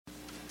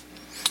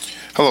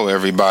Hello,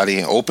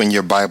 everybody. Open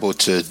your Bible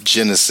to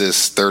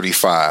Genesis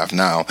 35.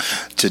 Now,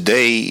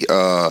 today,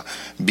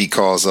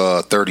 because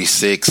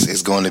 36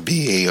 is going to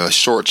be a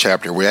short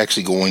chapter, we're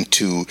actually going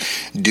to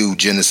do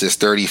Genesis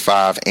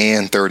 35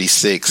 and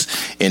 36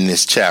 in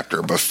this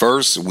chapter. But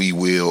first, we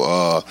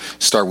will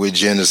start with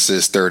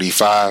Genesis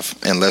 35,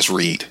 and let's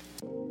read.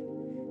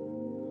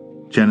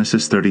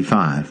 Genesis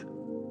 35.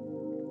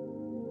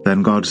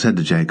 Then God said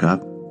to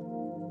Jacob,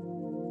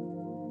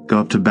 "Go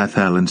up to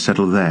Bethel and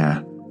settle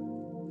there,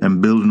 and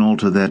build an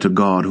altar there to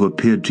God who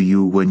appeared to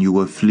you when you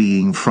were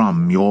fleeing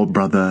from your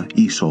brother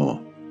Esau."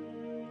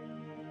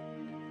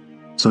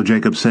 So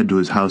Jacob said to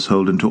his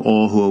household and to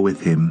all who were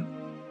with him,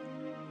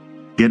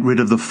 "Get rid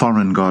of the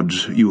foreign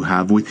gods you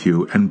have with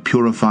you, and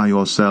purify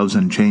yourselves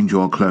and change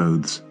your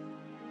clothes.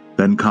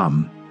 Then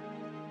come,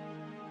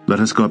 let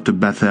us go up to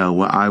Bethel,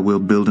 where I will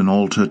build an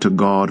altar to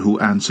God who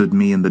answered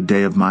me in the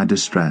day of my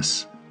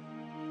distress,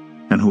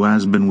 and who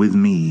has been with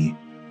me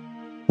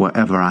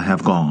wherever I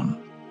have gone."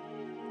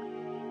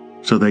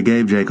 So they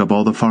gave Jacob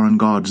all the foreign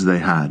gods they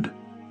had,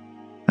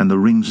 and the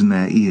rings in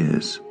their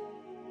ears.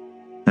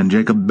 And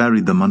Jacob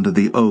buried them under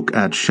the oak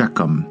at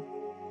Shechem.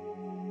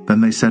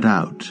 Then they set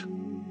out,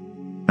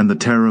 and the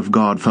terror of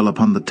God fell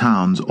upon the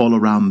towns all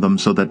around them,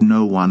 so that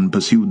no one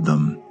pursued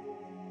them.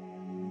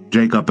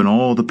 Jacob and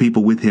all the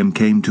people with him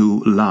came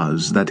to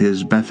Luz, that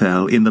is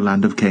Bethel, in the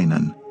land of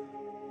Canaan.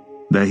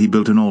 There he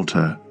built an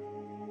altar,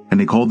 and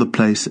he called the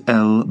place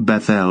El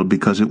Bethel,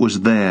 because it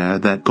was there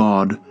that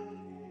God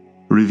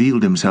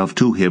revealed himself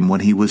to him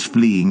when he was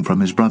fleeing from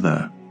his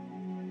brother.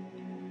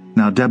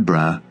 Now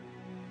Deborah,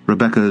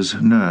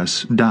 Rebekah's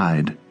nurse,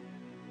 died,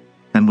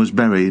 and was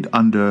buried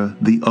under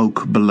the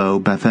oak below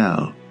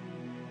Bethel.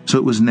 So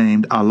it was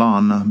named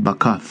Allon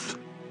Bacuth.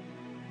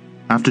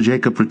 After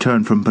Jacob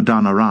returned from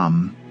Padan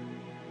Aram,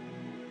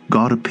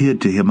 God appeared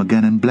to him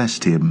again and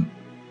blessed him.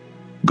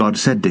 God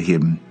said to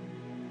him,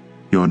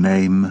 "Your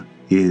name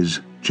is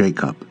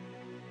Jacob,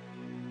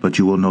 but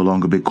you will no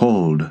longer be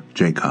called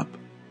Jacob.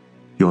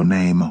 Your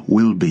name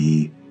will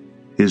be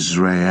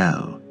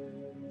Israel."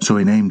 So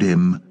he named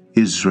him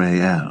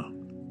Israel.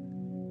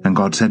 And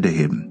God said to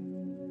him,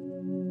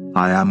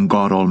 "I am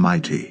God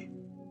Almighty.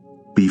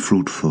 Be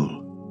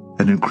fruitful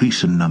and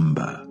increase in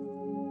number.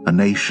 A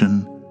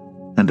nation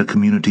and a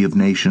community of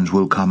nations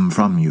will come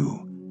from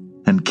you,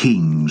 and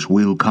kings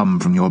will come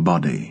from your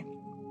body.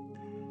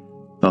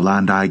 The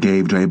land I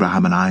gave to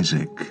Abraham and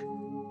Isaac,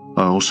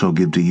 I also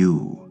give to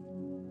you.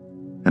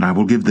 And I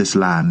will give this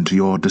land to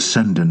your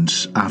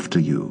descendants after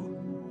you."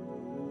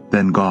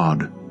 Then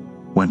God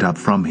went up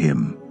from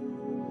him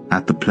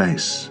at the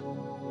place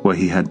where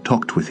he had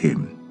talked with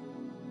him.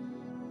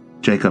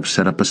 Jacob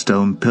set up a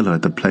stone pillar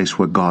at the place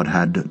where God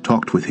had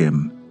talked with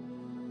him,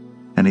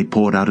 and he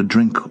poured out a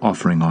drink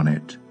offering on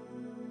it.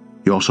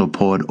 He also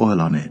poured oil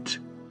on it.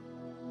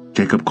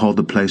 Jacob called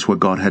the place where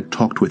God had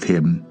talked with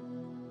him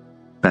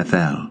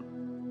Bethel.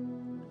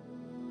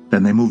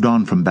 Then they moved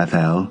on from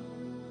Bethel.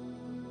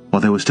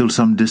 While they were still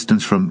some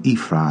distance from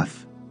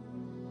Ephrath,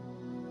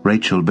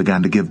 Rachel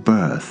began to give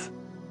birth,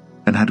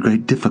 and had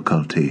great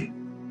difficulty.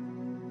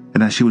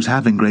 And as she was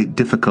having great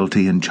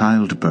difficulty in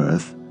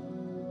childbirth,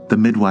 the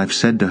midwife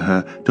said to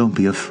her, "Don't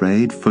be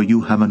afraid, for you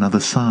have another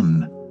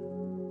son."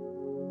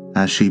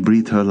 As she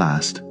breathed her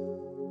last,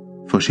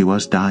 for she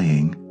was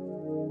dying,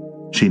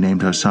 she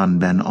named her son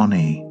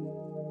Ben-Oni,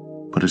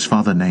 but his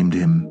father named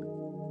him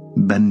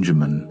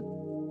Benjamin.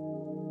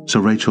 So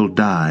Rachel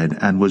died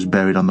and was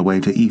buried on the way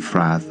to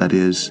Ephrath, that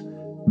is,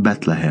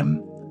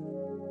 Bethlehem.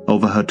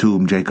 Over her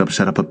tomb Jacob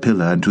set up a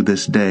pillar, and to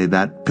this day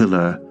that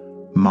pillar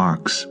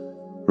marks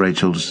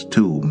Rachel's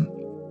tomb.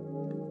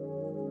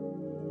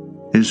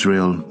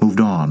 Israel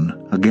moved on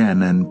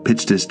again and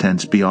pitched his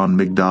tents beyond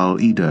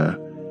Migdal-Eder.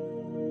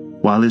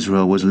 While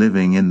Israel was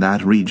living in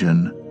that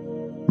region,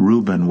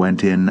 Reuben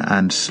went in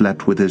and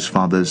slept with his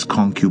father's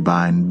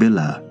concubine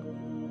Bilhah,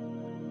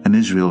 and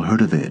Israel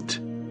heard of it.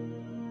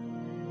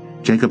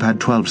 Jacob had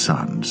 12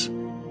 sons.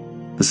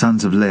 The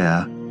sons of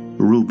Leah,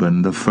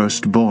 Reuben, the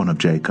firstborn of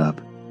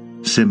Jacob,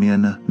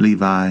 Simeon,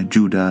 Levi,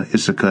 Judah,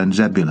 Issachar, and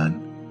Zebulun.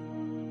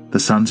 The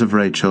sons of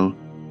Rachel,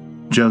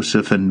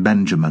 Joseph and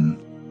Benjamin.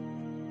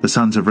 The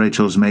sons of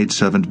Rachel's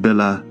maidservant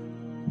Bilhah,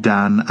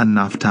 Dan and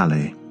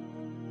Naphtali.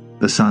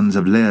 The sons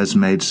of Leah's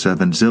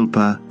maidservant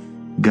Zilpah,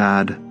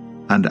 Gad,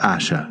 and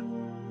Asher.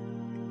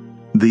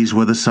 These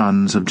were the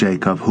sons of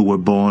Jacob who were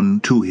born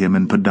to him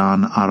in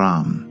Padan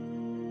Aram.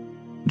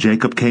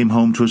 Jacob came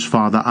home to his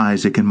father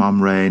Isaac in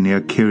Mamre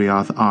near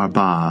Kiriath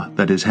Arba,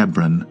 that is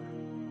Hebron,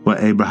 where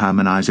Abraham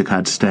and Isaac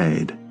had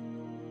stayed.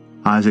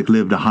 Isaac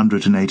lived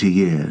 180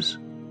 years.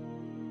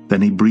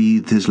 Then he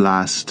breathed his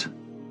last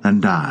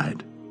and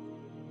died,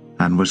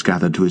 and was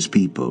gathered to his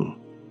people,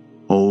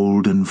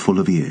 old and full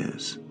of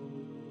years.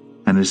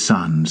 And his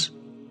sons,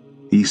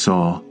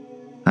 Esau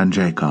and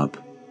Jacob,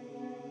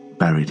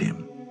 buried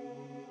him.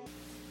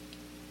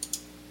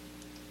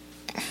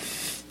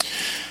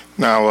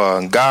 Now,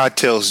 God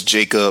tells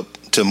Jacob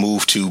to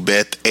move to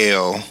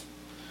Bethel.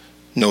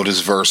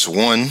 Notice verse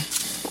 1.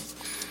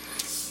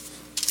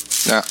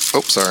 Now,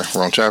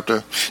 wrong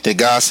chapter. Then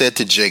God said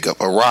to Jacob,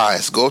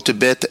 "Arise, go to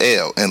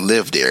Bethel and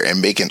live there, and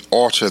make an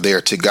altar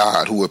there to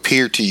God, who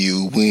appeared to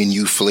you when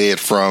you fled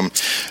from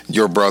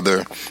your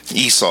brother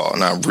Esau."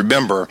 Now,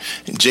 remember,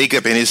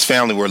 Jacob and his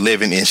family were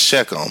living in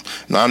Shechem.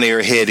 Now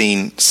they're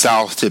heading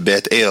south to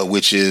Bethel,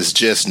 which is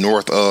just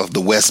north of the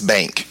West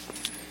Bank.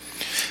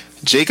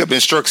 Jacob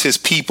instructs his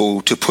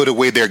people to put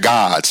away their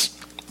gods.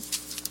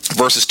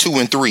 Verses 2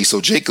 and 3.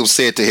 So Jacob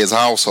said to his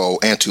household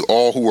and to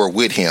all who are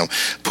with him,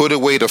 "Put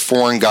away the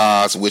foreign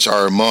gods which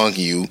are among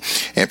you,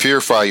 and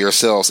purify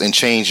yourselves and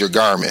change your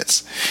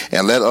garments.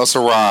 And let us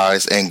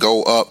arise and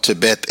go up to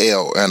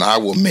Bethel, and I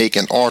will make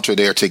an altar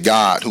there to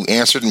God, who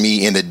answered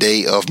me in the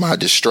day of my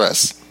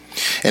distress,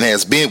 and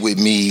has been with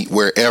me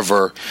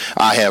wherever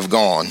I have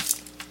gone."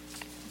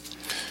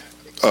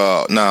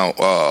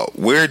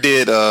 Where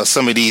did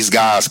some of these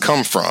guys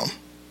come from,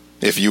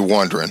 if you're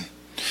wondering?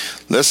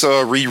 Let's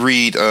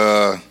reread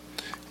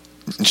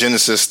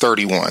Genesis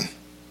 31.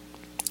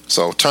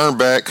 So turn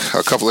back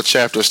a couple of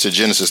chapters to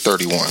Genesis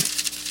 31.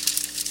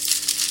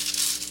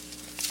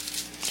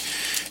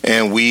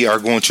 And we are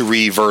going to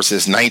read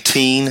verses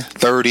 19,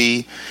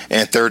 30,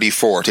 and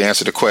 34 to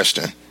answer the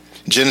question.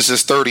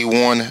 Genesis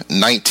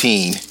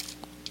 31:19.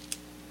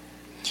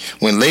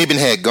 When Laban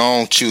had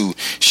gone to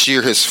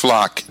shear his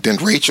flock, then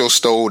Rachel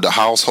stole the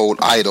household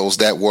idols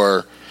that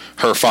were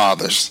her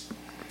father's.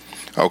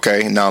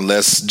 Okay, now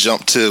let's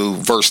jump to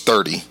verse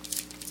 30.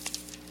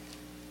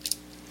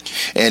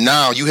 "And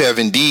now you have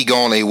indeed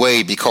gone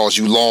away because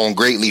you long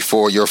greatly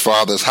for your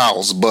father's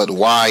house. But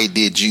why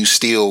did you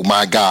steal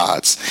my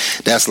gods?"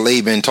 That's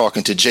Laban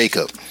talking to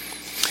Jacob.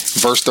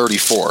 Verse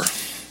 34.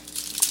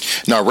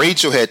 "Now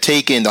Rachel had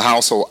taken the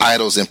household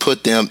idols and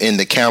put them in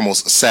the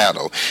camel's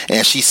saddle,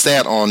 and she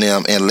sat on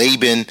them, and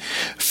Laban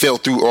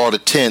felt through all the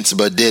tents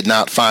but did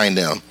not find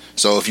them."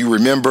 So if you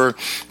remember,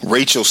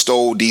 Rachel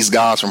stole these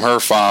gods from her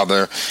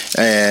father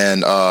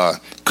and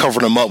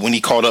covered them up when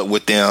he caught up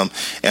with them,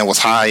 and was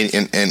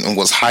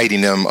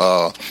hiding them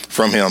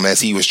from him as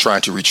he was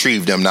trying to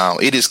retrieve them. Now,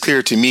 it is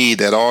clear to me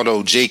that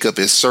although Jacob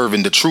is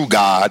serving the true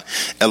God,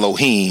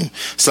 Elohim,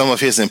 some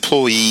of his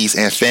employees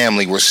and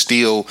family were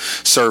still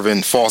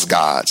serving false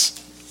gods.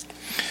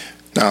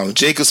 Now,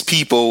 Jacob's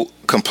people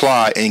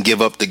comply and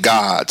give up the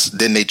gods.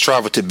 Then they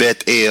travel to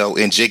Bethel,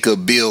 and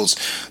Jacob builds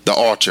the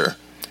altar.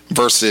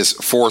 Verses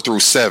 4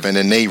 through 7,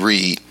 and they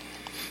read,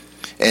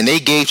 "And they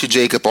gave to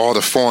Jacob all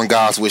the foreign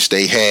gods which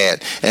they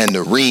had, and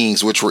the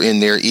rings which were in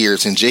their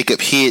ears, and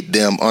Jacob hid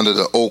them under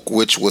the oak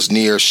which was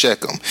near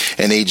Shechem.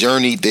 And they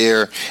journeyed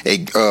there,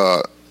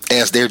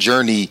 as they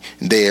journeyed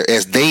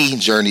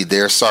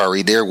there,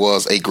 there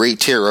was a great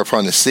terror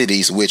upon the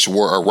cities which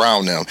were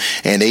around them,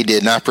 and they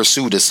did not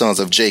pursue the sons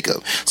of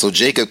Jacob. So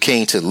Jacob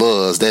came to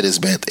Luz, that is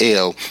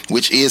Bethel,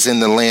 which is in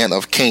the land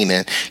of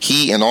Canaan,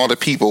 he and all the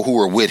people who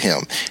were with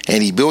him.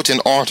 And he built an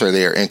altar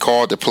there, and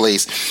called the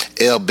place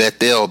El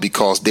Bethel,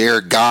 because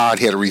there God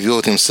had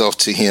revealed himself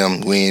to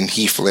him when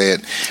he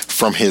fled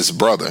from his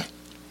brother."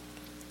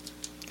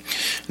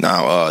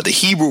 Now, the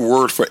Hebrew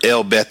word for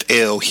El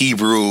Bethel,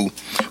 Hebrew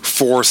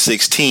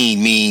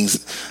 4:16, means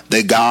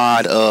the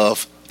God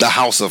of the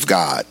house of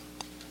God.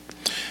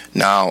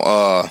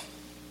 Now,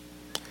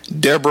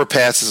 Deborah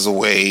passes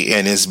away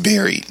and is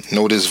buried.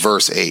 Notice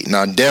verse 8.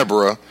 "Now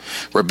Deborah,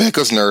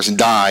 Rebekah's nurse,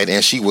 died,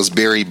 and she was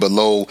buried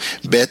below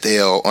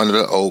Bethel under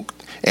the oak,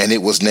 and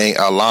it was named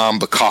Elam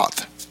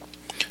Bakoth."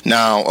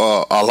 Now,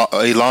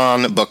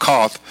 Elam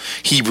Bakoth,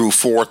 Hebrew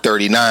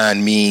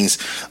 4:39, means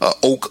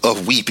oak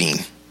of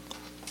weeping.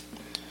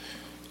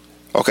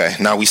 Okay,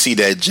 now we see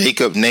that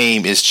Jacob's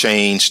name is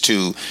changed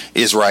to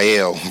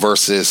Israel,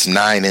 verses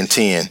 9 and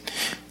 10.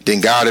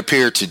 "Then God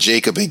appeared to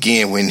Jacob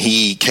again when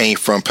he came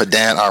from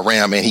Padan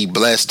Aram, and he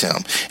blessed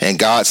him. And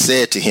God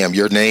said to him,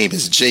 'Your name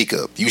is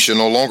Jacob. You shall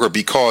no longer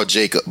be called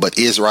Jacob, but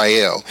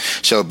Israel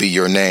shall be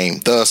your name.'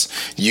 Thus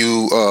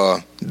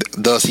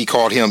he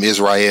called him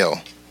Israel."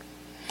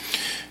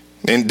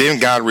 And then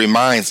God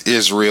reminds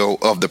Israel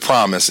of the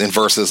promise in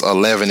verses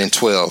 11 and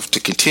 12. To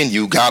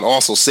continue, God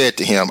also said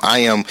to him, "I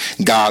am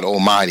God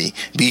Almighty.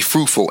 Be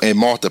fruitful and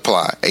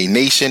multiply. A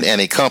nation and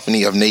a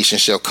company of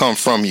nations shall come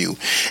from you,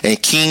 and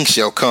kings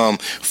shall come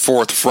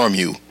forth from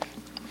you.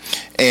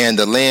 And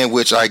the land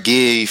which I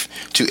gave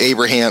to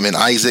Abraham and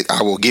Isaac,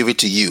 I will give it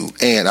to you,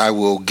 and I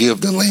will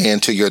give the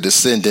land to your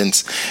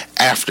descendants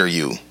after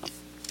you."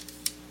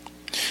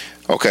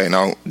 Okay,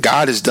 now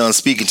God is done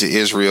speaking to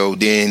Israel,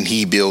 then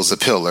he builds a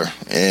pillar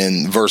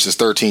in verses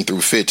 13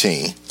 through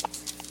 15.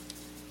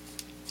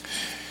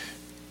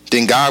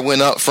 "Then God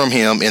went up from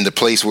him in the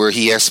place where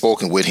he had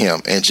spoken with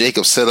him, and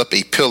Jacob set up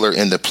a pillar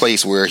in the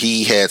place where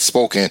he had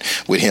spoken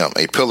with him,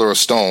 a pillar of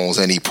stones,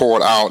 and he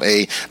poured out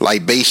a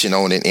libation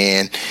on it,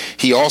 and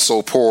he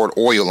also poured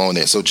oil on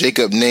it. So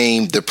Jacob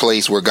named the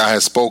place where God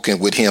had spoken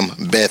with him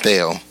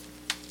Bethel."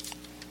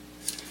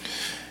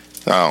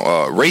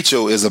 Now,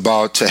 Rachel is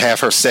about to have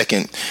her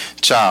second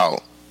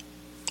child.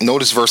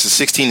 Notice verses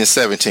 16 and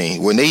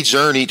 17. "When they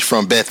journeyed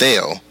from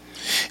Bethel,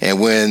 And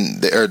when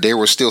there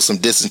was still some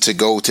distance to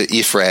go to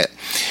Ephrat,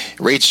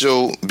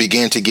 Rachel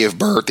began to give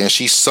birth, and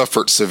she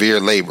suffered severe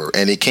labor.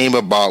 And it came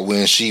about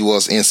when she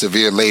was in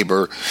severe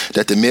labor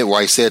that the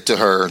midwife said to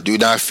her, "Do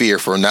not fear,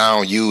 for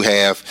now you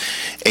have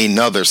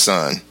another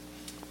son."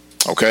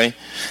 Okay?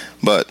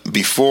 But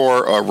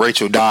before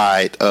Rachel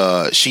died,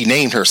 she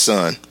named her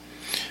son.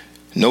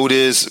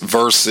 Notice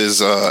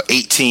verses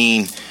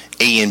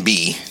 18a and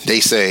b.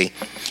 They say,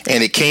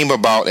 "And it came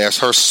about as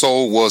her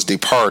soul was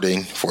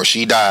departing, for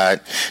she died,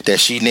 that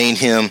she named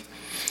him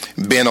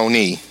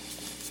Ben-Oni."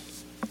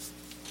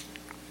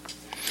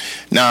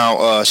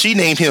 Now, she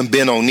named him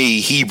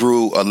Ben-Oni,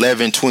 Hebrew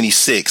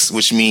 11:26,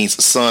 which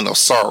means son of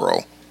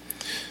sorrow.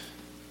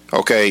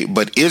 Okay,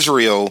 but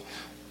Israel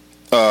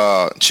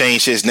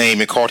changed his name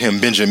and called him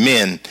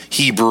Benjamin,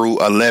 Hebrew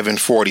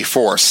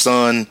 11:44,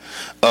 son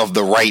of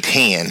the right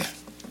hand.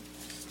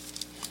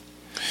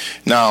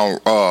 Now,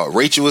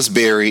 Rachel was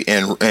buried,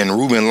 and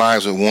Reuben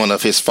lies with one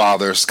of his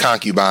father's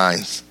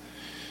concubines.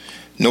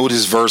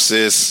 Notice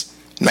verses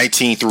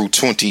 19 through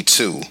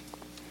 22.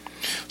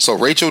 So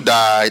Rachel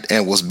died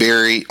and was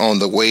buried on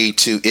the way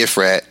to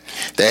Ephrat,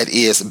 that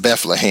is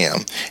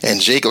Bethlehem.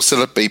 And Jacob set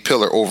up a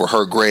pillar over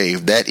her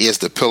grave, that is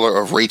the pillar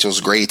of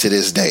Rachel's grave to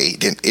this day.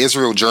 Then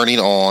Israel journeyed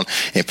on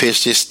and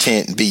pitched his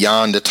tent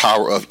beyond the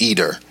Tower of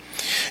Eder.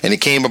 And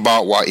it came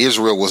about while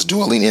Israel was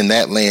dwelling in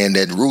that land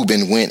that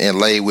Reuben went and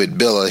lay with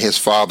Bilhah, his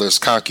father's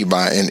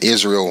concubine, and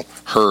Israel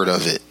heard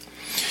of it.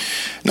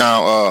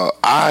 Now,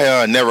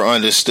 I never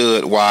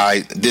understood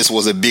why this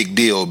was a big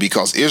deal,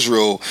 because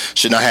Israel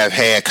should not have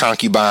had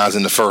concubines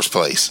in the first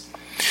place.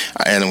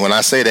 And when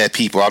I say that,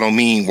 people, I don't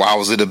mean why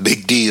was it a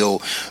big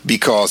deal,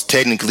 because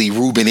technically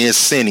Reuben is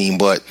sinning,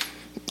 but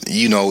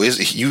you know,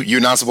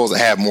 you're not supposed to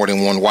have more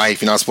than one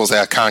wife. You're not supposed to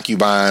have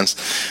concubines.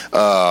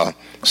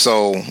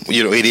 So,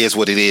 you know, it is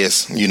what it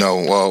is. You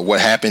know, what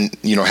happened,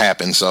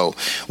 happened. So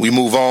we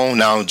move on.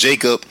 Now,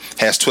 Jacob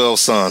has 12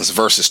 sons,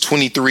 verses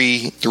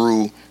 23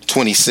 through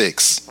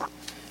 26.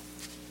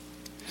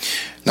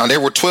 Now,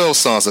 there were 12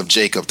 sons of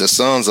Jacob, the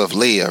sons of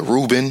Leah,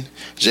 Reuben,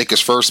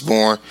 Jacob's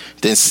firstborn,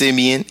 then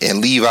Simeon and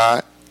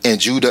Levi and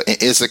Judah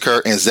and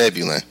Issachar and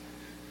Zebulun.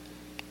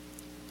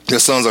 The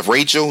sons of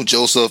Rachel,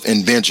 Joseph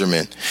and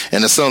Benjamin.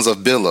 And the sons of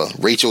Bilhah,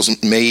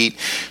 Rachel's maid,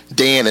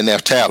 Dan and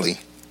Naphtali.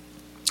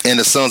 And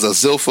the sons of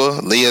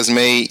Zilpah, Leah's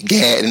maid,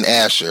 Gad and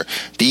Asher.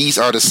 These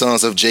are the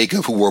sons of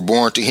Jacob who were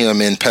born to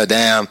him in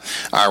Padan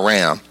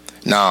Aram.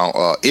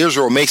 Now,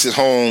 Israel makes it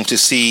home to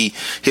see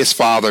his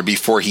father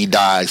before he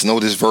dies.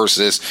 Notice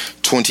verses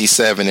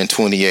 27 and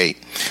 28.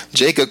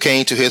 Jacob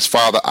came to his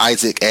father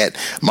Isaac at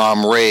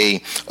Mamre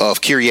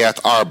of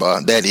Kiriath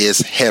Arba, that is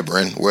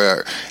Hebron,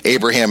 where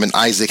Abraham and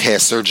Isaac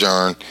had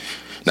sojourned.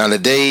 Now, the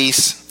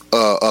days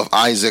of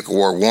Isaac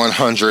were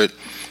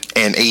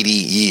 180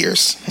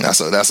 years.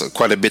 That's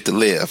quite a bit to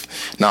live.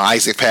 Now,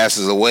 Isaac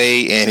passes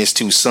away, and his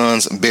two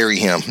sons bury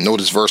him.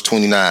 Notice verse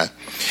 29.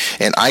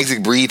 And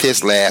Isaac breathed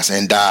his last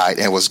and died,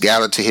 and was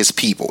gathered to his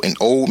people, an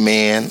old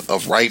man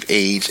of ripe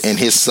age, and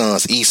his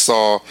sons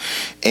Esau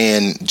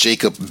and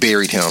Jacob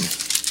buried him.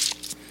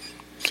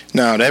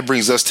 Now that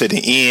brings us to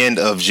the end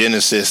of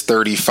Genesis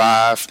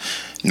 35.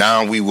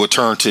 Now we will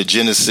turn to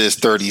Genesis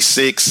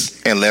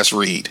 36, and let's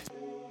read.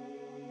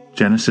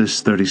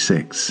 Genesis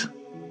 36.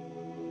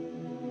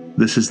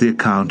 This is the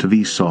account of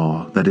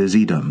Esau, that is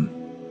Edom.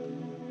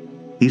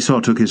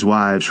 Esau took his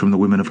wives from the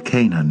women of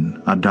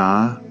Canaan,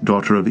 Adah,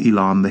 daughter of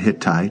Elon the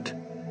Hittite,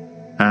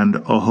 and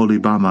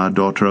Oholibamah,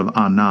 daughter of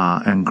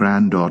Anah, and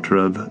granddaughter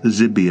of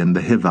Zibeon the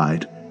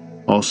Hivite,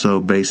 also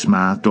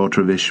Basemath,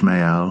 daughter of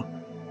Ishmael,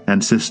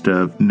 and sister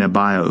of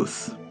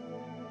Nebaioth.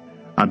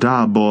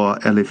 Adah bore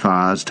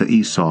Eliphaz to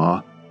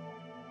Esau,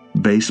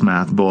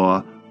 Basemath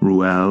bore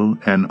Ruel,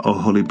 and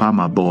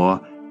Oholibamah bore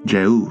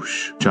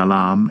Jeush,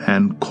 Jalam,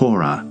 and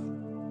Korah.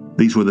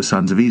 These were the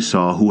sons of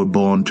Esau who were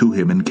born to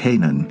him in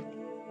Canaan.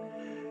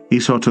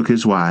 Esau took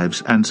his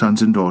wives and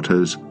sons and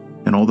daughters,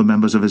 and all the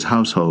members of his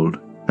household,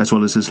 as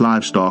well as his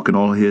livestock and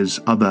all his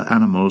other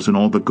animals and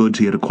all the goods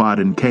he had acquired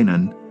in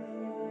Canaan,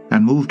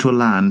 and moved to a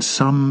land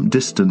some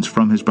distance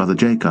from his brother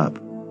Jacob.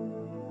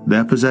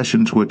 Their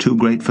possessions were too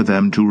great for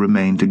them to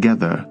remain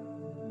together.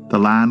 The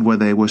land where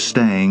they were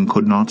staying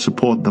could not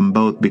support them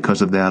both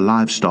because of their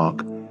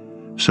livestock.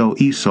 So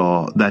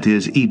Esau, that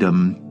is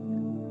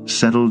Edom,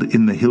 settled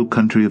in the hill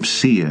country of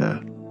Seir.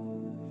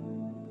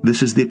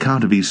 This is the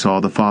account of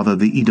Esau, the father of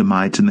the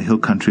Edomites in the hill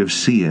country of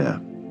Seir.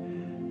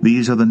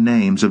 These are the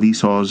names of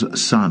Esau's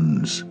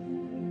sons: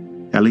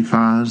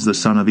 Eliphaz, the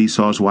son of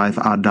Esau's wife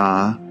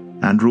Adah,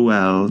 and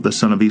Ruel, the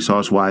son of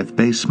Esau's wife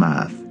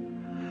Basemath.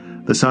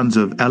 The sons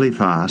of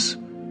Eliphaz,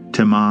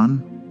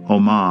 Teman,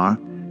 Omar,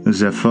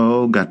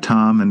 Zepho,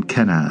 Gatam, and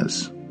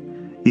Kenaz.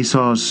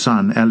 Esau's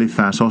son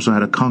Eliphaz also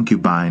had a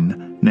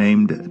concubine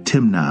named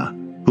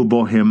Timnah, who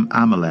bore him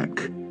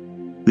Amalek.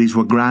 These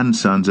were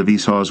grandsons of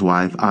Esau's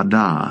wife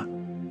Adah.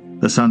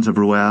 The sons of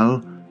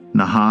Ruel,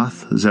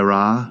 Nahath,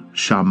 Zerah,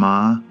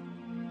 Shammah,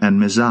 and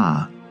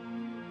Mizah.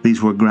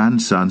 These were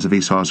grandsons of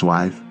Esau's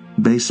wife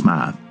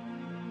Basemath.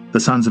 The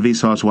sons of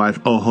Esau's wife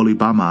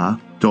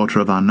Oholibamah, daughter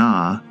of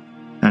Anah,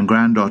 and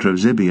granddaughter of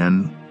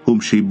Zibeon, whom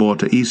she bore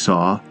to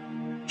Esau,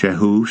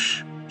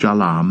 Jehush,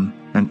 Jalam,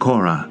 and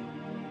Korah.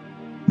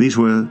 These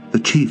were the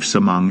chiefs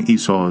among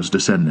Esau's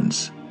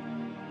descendants.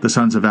 The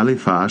sons of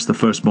Eliphaz, the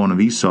firstborn of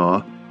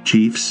Esau,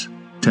 chiefs,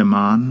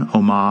 Teman,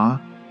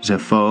 Omar,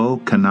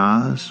 Zepho,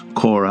 Kenaz,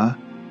 Korah,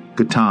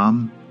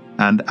 Gatam,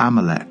 and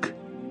Amalek.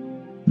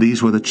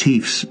 These were the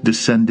chiefs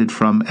descended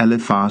from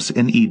Eliphaz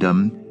in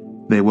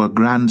Edom. They were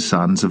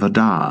grandsons of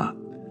Adah.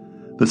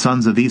 The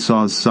sons of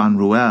Esau's son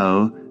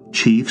Ruel,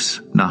 chiefs,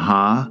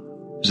 Nahah,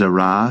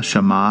 Zerah,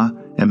 Shammah,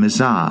 and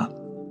Mizah.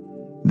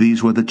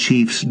 These were the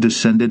chiefs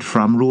descended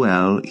from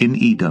Ruel in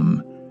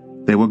Edom.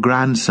 They were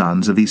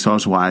grandsons of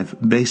Esau's wife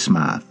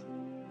Basemath.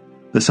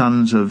 The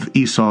sons of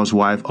Esau's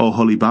wife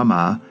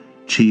Oholibamah,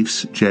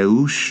 chiefs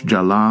Jeush,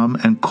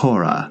 Jalam, and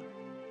Korah.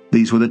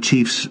 These were the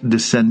chiefs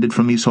descended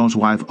from Esau's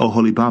wife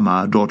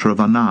Oholibamah, daughter of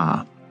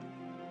Anah.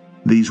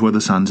 These were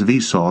the sons of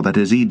Esau, that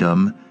is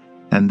Edom,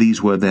 and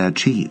these were their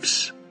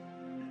chiefs.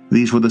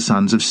 These were the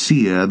sons of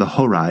Seir the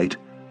Horite,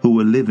 who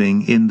were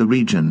living in the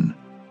region: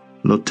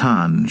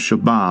 Lotan,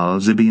 Shobal,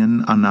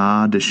 Zibeon,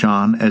 Anah,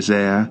 Dishan,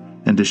 Ezer,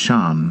 and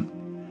Dishan.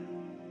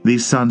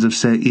 These sons of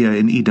Seir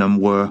in Edom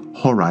were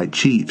Horite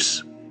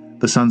chiefs.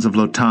 The sons of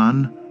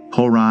Lotan,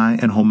 Hori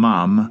and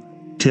Homam.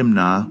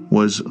 Timnah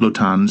was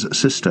Lotan's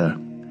sister.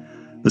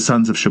 The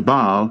sons of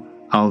Shobal,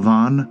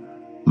 Alvan,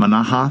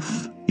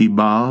 Manahath,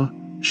 Ebal,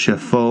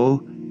 Shepho,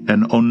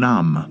 and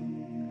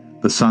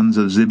Onam. The sons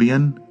of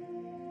Zibeon,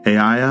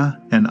 Aiah,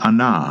 and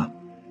Anah.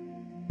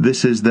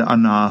 This is the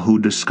Anah who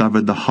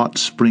discovered the hot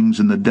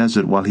springs in the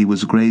desert while he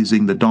was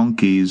grazing the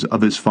donkeys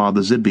of his father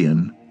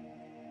Zibeon.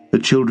 The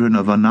children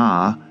of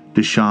Anah,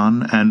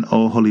 Dishan and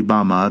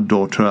Oholibamah,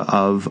 daughter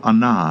of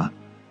Anah.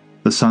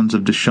 The sons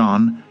of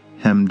Dishan,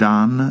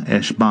 Hemdan,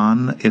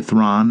 Eshban,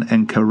 Ithran,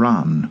 and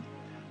Keran.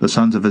 The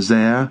sons of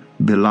Ezer,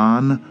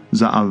 Bilan,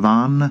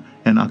 Zaavan,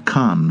 and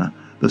Akan.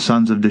 The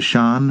sons of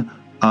Dishan,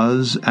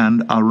 Uz,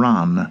 and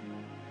Aran.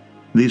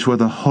 These were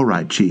the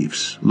Horite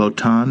chiefs: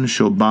 Lotan,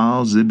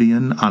 Shobal,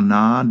 Zibeon,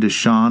 Anah,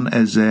 Dishan,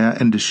 Ezer,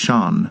 and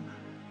Dishan.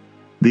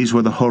 These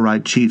were the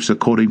Horite chiefs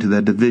according to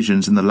their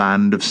divisions in the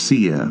land of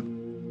Seir.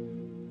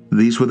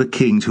 These were the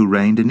kings who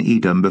reigned in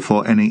Edom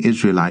before any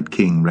Israelite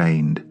king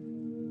reigned.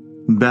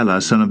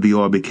 Bela, son of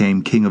Beor,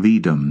 became king of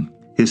Edom.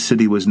 His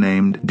city was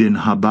named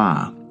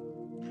Dinhabah.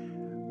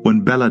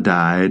 When Bela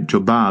died,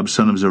 Jobab,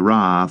 son of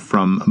Zerah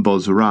from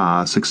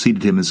Bozrah,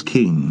 succeeded him as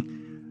king.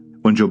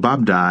 When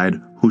Jobab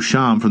died,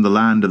 Husham from the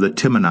land of the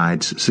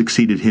Timonites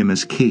succeeded him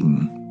as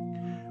king.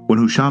 When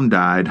Husham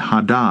died,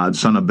 Hadad,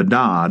 son of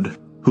Bedad,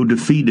 who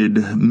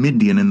defeated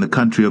Midian in the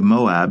country of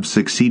Moab,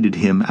 succeeded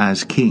him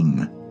as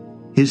king.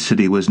 His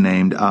city was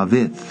named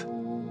Avith.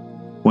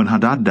 When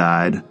Hadad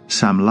died,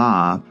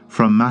 Samlah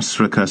from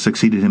Masrekah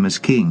succeeded him as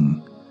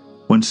king.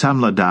 When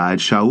Samlah died,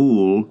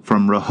 Shaul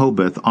from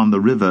Rehoboth on the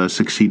river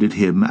succeeded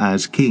him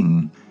as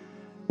king.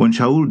 When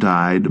Shaul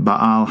died,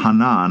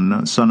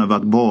 Baal-Hanan, son of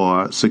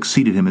Akbor,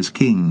 succeeded him as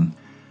king.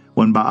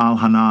 When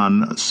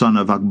Baal-Hanan, son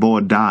of Akbor,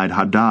 died,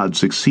 Hadad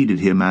succeeded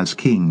him as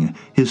king.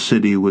 His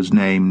city was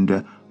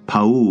named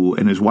Pau,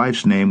 and his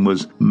wife's name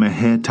was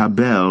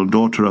Mehetabel,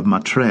 daughter of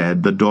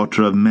Matred, the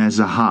daughter of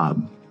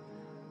Mezahab.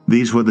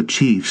 These were the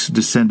chiefs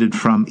descended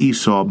from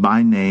Esau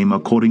by name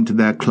according to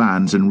their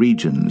clans and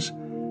regions: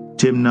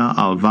 Timnah,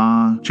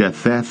 Alvah,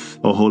 Japheth,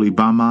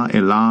 Oholibamah,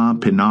 Elah,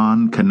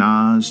 Pinan,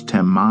 Kenaz,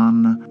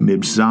 Teman,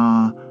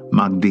 Mibzah,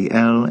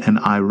 Magdiel, and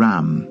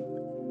Iram.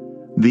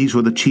 These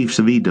were the chiefs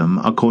of Edom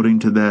according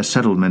to their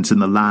settlements in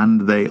the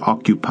land they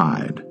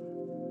occupied.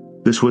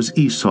 This was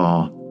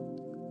Esau,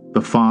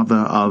 the father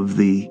of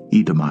the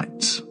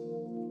Edomites.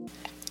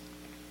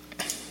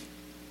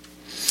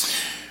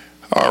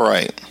 All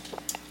right.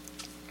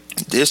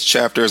 This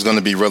chapter is going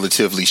to be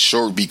relatively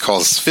short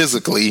because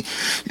physically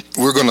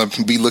we're going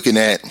to be looking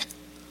at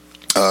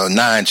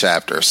 9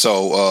 chapters.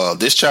 So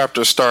this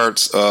chapter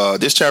picks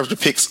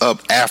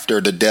up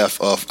after the death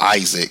of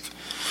Isaac.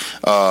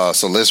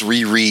 So let's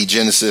reread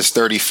Genesis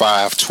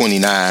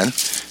 35:29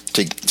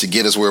 to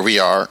get us where we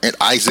are. And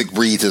Isaac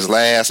breathed his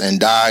last and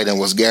died and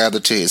was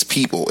gathered to his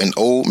people, an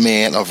old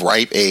man of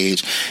ripe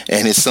age,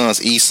 and his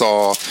sons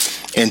Esau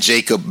and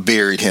Jacob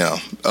buried him.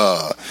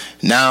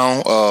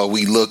 Now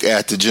we look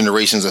at the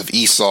generations of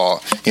Esau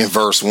in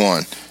verse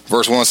 1.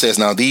 Verse 1 says,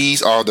 "Now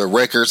these are the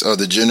records of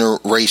the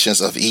generations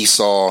of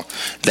Esau,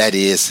 that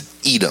is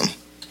Edom."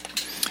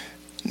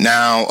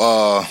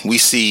 Now we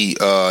see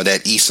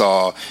that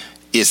Esau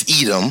is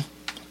Edom.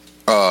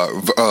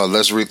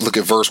 Let's look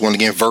at verse 1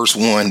 again. Verse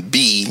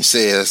 1b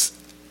says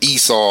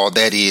Esau,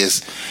 that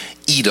is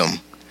Edom.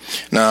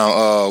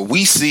 Now,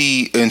 we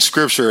see in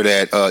Scripture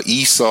that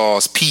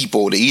Esau's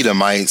people, the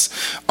Edomites,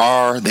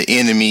 are the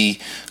enemy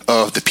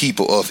of the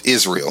people of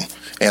Israel.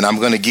 And I'm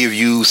going to give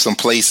you some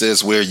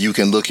places where you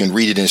can look and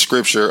read it in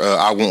Scripture.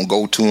 I won't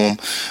go to them.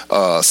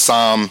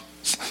 Psalm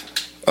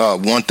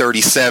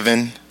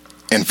 137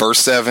 and verse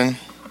 7.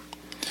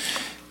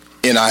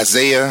 In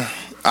Isaiah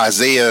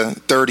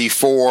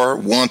 34,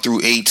 1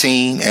 through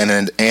 18,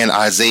 and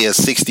Isaiah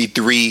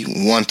 63,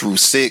 1 through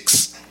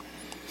 6.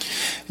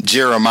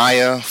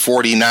 Jeremiah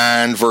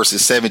 49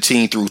 verses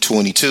 17 through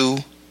 22.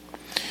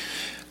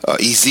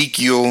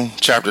 Ezekiel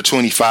chapter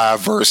 25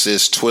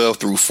 verses 12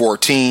 through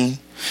 14.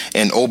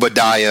 And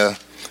Obadiah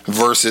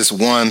verses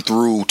 1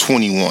 through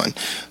 21.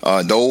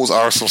 Those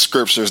are some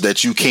scriptures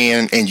that you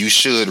can and you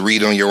should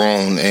read on your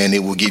own, and it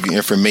will give you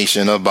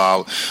information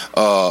about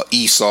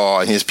Esau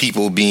and his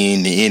people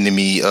being the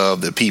enemy of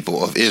the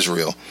people of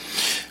Israel.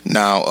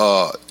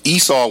 Now,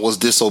 Esau was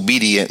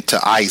disobedient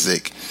to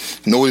Isaac.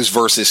 Notice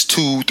verses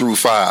 2 through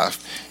 5.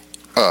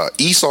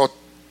 Esau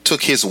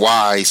took his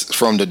wives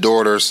from the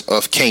daughters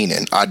of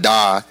Canaan,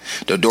 Adah,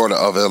 the daughter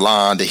of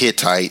Elon the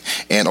Hittite,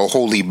 and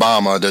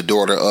Oholibamah, the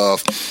daughter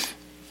of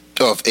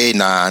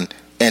Anan,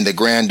 and the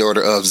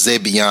granddaughter of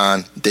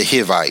Zebeon the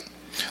Hivite.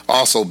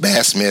 Also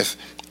Basmath,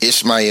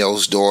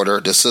 Ishmael's daughter,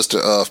 the sister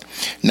of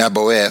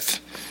Naboeth,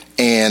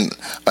 and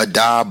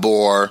Adah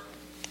bore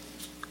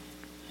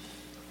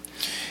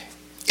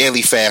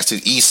Eliphaz to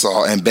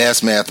Esau, and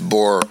Basmath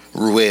bore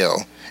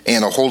Ruel,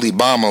 and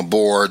Oholibamah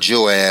bore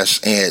Joash,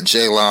 and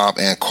Jalab,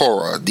 and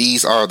Korah.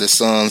 These are the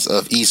sons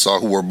of Esau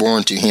who were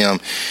born to him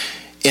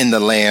in the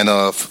land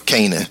of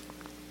Canaan.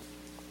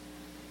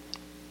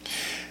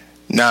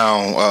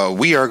 Now,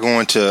 we are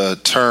going to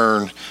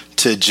turn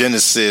to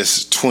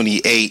Genesis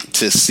 28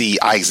 to see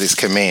Isaac's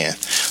command.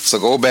 So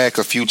go back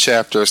a few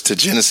chapters to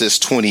Genesis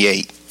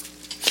 28.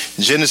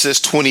 Genesis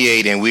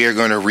 28, and we are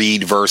going to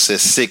read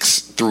verses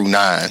 6 through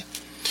 9.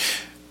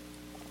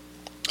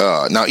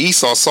 Now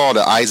Esau saw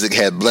that Isaac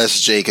had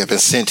blessed Jacob and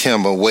sent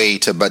him away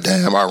to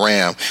Padan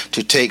Aram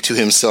to take to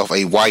himself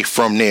a wife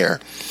from there.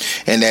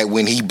 And that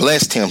when he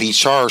blessed him, he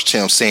charged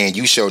him, saying,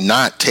 "You shall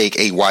not take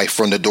a wife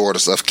from the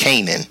daughters of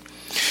Canaan."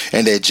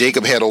 And that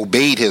Jacob had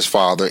obeyed his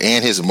father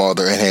and his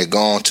mother and had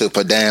gone to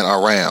Padan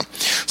Aram.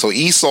 So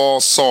Esau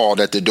saw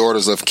that the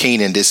daughters of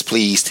Canaan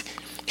displeased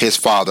his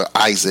father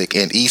Isaac,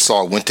 and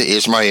Esau went to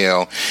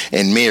Ishmael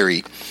and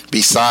married,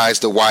 besides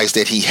the wives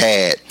that he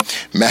had,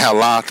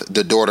 Mahalath,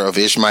 the daughter of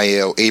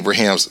Ishmael,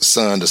 Abraham's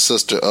son, the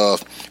sister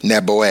of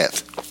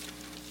Naboeth.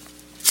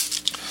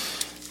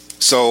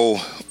 So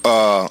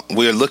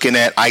we're looking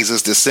at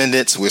Isaac's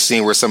descendants. We're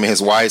seeing where some of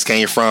his wives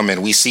came from,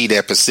 and we see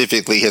that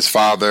specifically his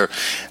father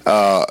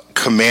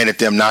commanded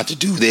them not to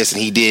do this,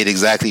 and he did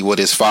exactly what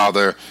his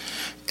father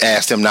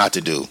asked him not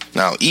to do.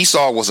 Now,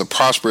 Esau was a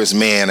prosperous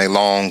man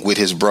along with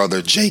his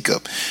brother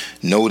Jacob.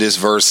 Notice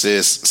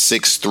verses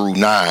 6 through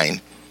 9.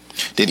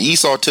 Then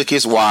Esau took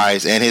his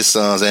wives and his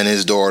sons and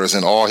his daughters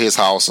and all his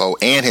household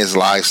and his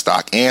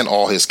livestock and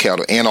all his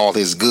cattle and all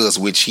his goods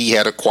which he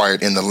had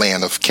acquired in the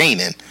land of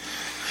Canaan,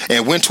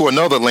 and went to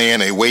another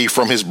land away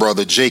from his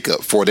brother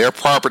Jacob, for their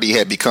property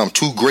had become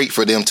too great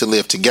for them to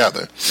live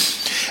together.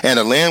 And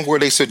the land where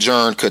they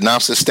sojourned could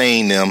not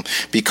sustain them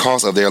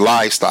because of their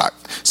livestock.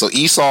 So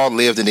Esau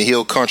lived in the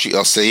hill country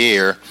of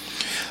Seir.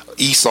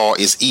 Esau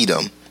is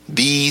Edom.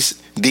 These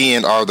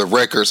then are the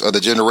records of the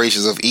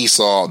generations of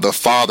Esau, the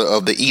father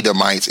of the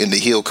Edomites, in the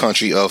hill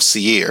country of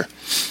Seir.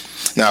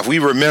 Now, if we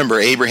remember,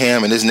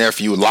 Abraham and his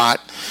nephew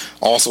Lot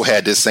also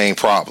had this same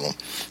problem,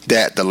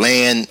 that the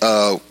land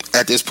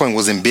at this point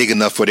wasn't big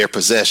enough for their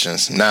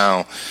possessions.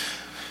 Now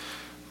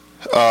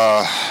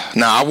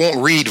I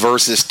won't read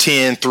verses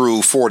 10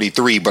 through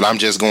 43, but I'm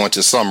just going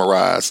to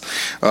summarize.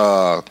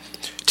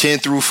 10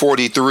 through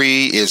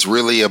 43 is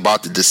really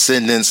about the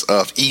descendants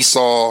of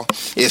Esau.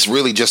 It's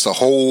really just a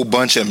whole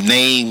bunch of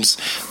names.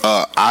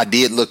 I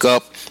did look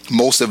up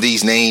most of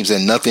these names,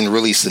 and nothing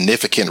really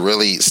significant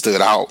really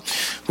stood out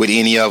with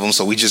any of them.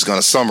 So we're just going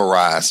to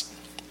summarize.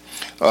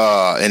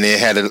 And it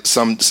had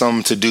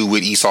some to do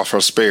with Esau's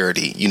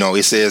prosperity.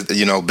 It says,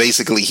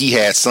 basically he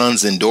had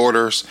sons and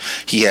daughters.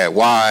 He had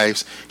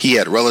wives. He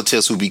had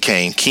relatives who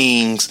became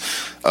kings.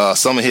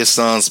 Some of his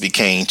sons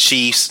became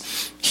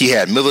chiefs. He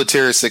had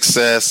military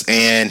success,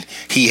 and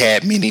he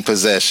had many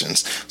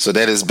possessions. So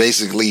that is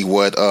basically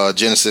what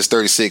Genesis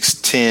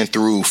 36:10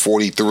 through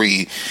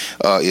 43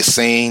 is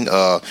saying.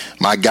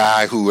 My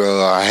guy who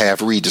I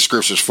have read the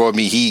scriptures for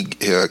me, he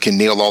can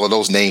nail all of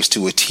those names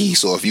to a T.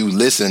 So if you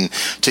listen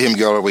to him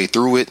go all the way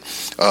through it,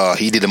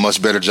 he did a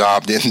much better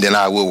job than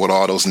I will with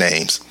all those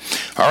names.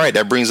 All right,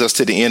 that brings us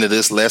to the end of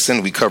this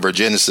lesson. We covered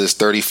Genesis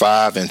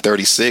 35 and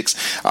 36.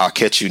 I'll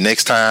catch you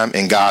next time,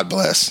 and God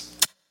bless.